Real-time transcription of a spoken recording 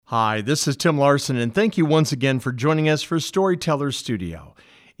Hi, this is Tim Larson, and thank you once again for joining us for Storyteller Studio.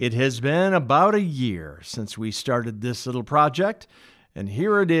 It has been about a year since we started this little project, and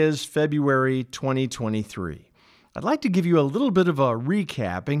here it is, February 2023. I'd like to give you a little bit of a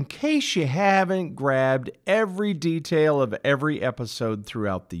recap in case you haven't grabbed every detail of every episode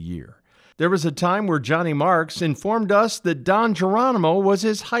throughout the year. There was a time where Johnny Marks informed us that Don Geronimo was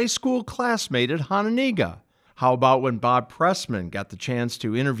his high school classmate at Hononegah. How about when Bob Pressman got the chance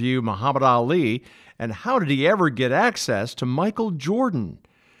to interview Muhammad Ali, and how did he ever get access to Michael Jordan?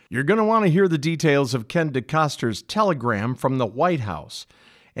 You're going to want to hear the details of Ken DeCoster's telegram from the White House.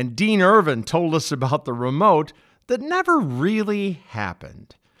 And Dean Irvin told us about the remote that never really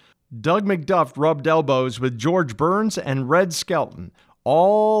happened. Doug McDuff rubbed elbows with George Burns and Red Skelton,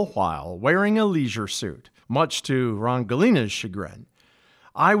 all while wearing a leisure suit, much to Ron Galina's chagrin.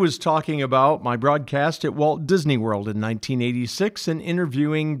 I was talking about my broadcast at Walt Disney World in 1986 and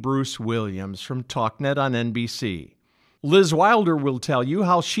interviewing Bruce Williams from TalkNet on NBC. Liz Wilder will tell you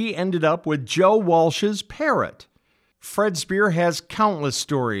how she ended up with Joe Walsh's parrot. Fred Spear has countless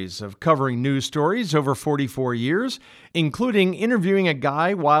stories of covering news stories over 44 years, including interviewing a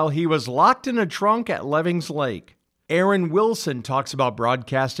guy while he was locked in a trunk at Levings Lake. Aaron Wilson talks about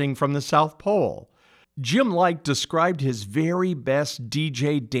broadcasting from the South Pole. Jim Light described his very best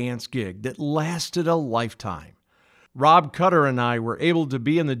DJ dance gig that lasted a lifetime. Rob Cutter and I were able to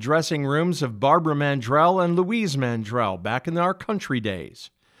be in the dressing rooms of Barbara Mandrell and Louise Mandrell back in our country days.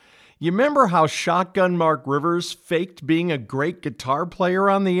 You remember how Shotgun Mark Rivers faked being a great guitar player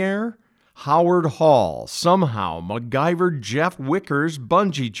on the air? Howard Hall somehow MacGyvered Jeff Wicker's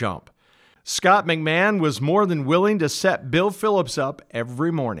bungee jump. Scott McMahon was more than willing to set Bill Phillips up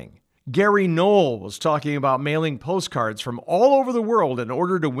every morning. Gary Knoll was talking about mailing postcards from all over the world in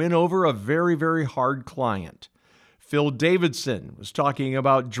order to win over a very, very hard client. Phil Davidson was talking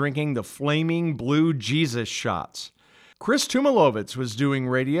about drinking the flaming blue Jesus shots. Chris Tumalovitz was doing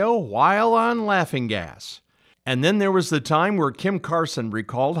radio while on laughing gas. And then there was the time where Kim Carson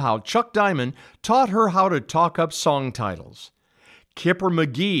recalled how Chuck Diamond taught her how to talk up song titles. Kipper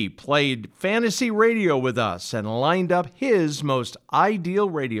McGee played fantasy radio with us and lined up his most ideal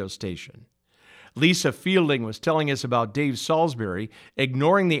radio station. Lisa Fielding was telling us about Dave Salisbury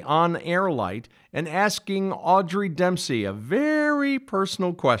ignoring the on-air light and asking Audrey Dempsey a very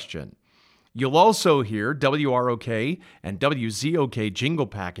personal question. You'll also hear WROK and WZOK jingle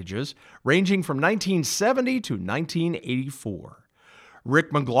packages ranging from 1970 to 1984.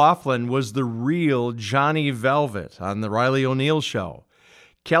 Rick McLaughlin was the real Johnny Velvet on The Riley O'Neill Show.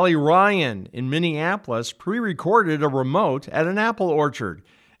 Kelly Ryan in Minneapolis pre-recorded a remote at an apple orchard,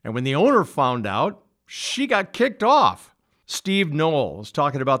 and when the owner found out, she got kicked off. Steve Knoll was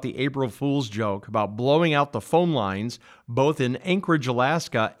talking about the April Fool's joke about blowing out the phone lines both in Anchorage,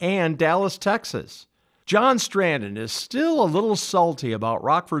 Alaska and Dallas, Texas. John Strandon is still a little salty about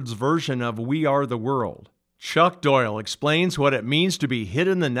Rockford's version of We Are the World. Chuck Doyle explains what it means to be hit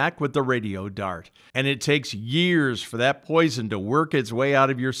in the neck with the radio dart, and it takes years for that poison to work its way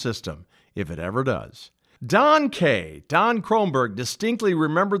out of your system, if it ever does. Don Kronberg distinctly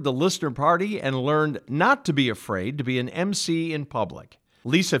remembered the listener party and learned not to be afraid to be an MC in public.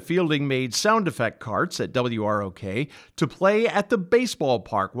 Lisa Fielding made sound effect carts at WROK to play at the baseball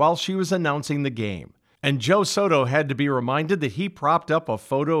park while she was announcing the game. And Joe Soto had to be reminded that he propped up a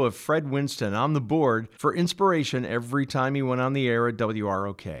photo of Fred Winston on the board for inspiration every time he went on the air at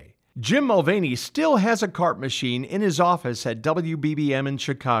WROK. Jim Mulvaney still has a cart machine in his office at WBBM in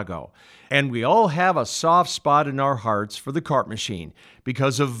Chicago, and we all have a soft spot in our hearts for the cart machine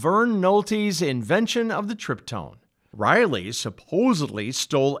because of Vern Nolte's invention of the triptone. Riley supposedly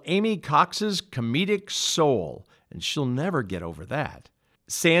stole Amy Cox's comedic soul, and she'll never get over that.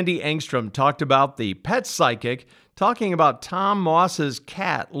 Sandy Engstrom talked about the pet psychic, talking about Tom Moss's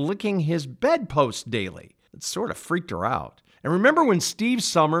cat licking his bedpost daily. It sort of freaked her out. And remember when Steve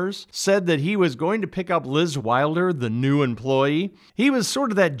Summers said that he was going to pick up Liz Wilder, the new employee? He was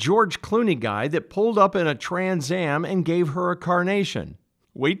sort of that George Clooney guy that pulled up in a Trans Am and gave her a carnation.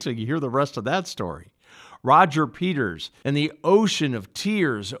 Wait till you hear the rest of that story. Roger Peters and the ocean of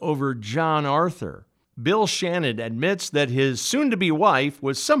tears over John Arthur. Bill Shannon admits that his soon-to-be wife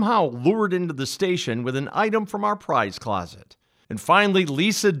was somehow lured into the station with an item from our prize closet. And finally,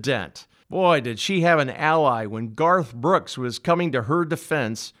 Lisa Dent. Boy, did she have an ally when Garth Brooks was coming to her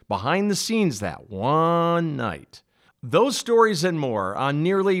defense behind the scenes that one night. Those stories and more on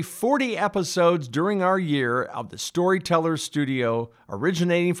nearly 40 episodes during our year of the Storyteller Studio,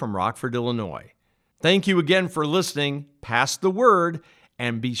 originating from Rockford, Illinois. Thank you again for listening. Pass the word.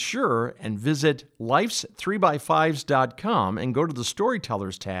 And be sure and visit lifes3by5s.com and go to the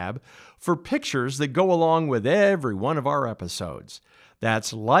Storytellers tab for pictures that go along with every one of our episodes.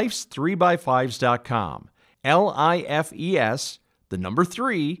 That's lifes3by5s.com. LIFES, the number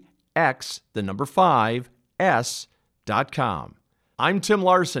 3, X, the number 5, S.com. I'm Tim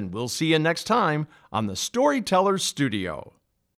Larson. We'll see you next time on the Storytellers Studio.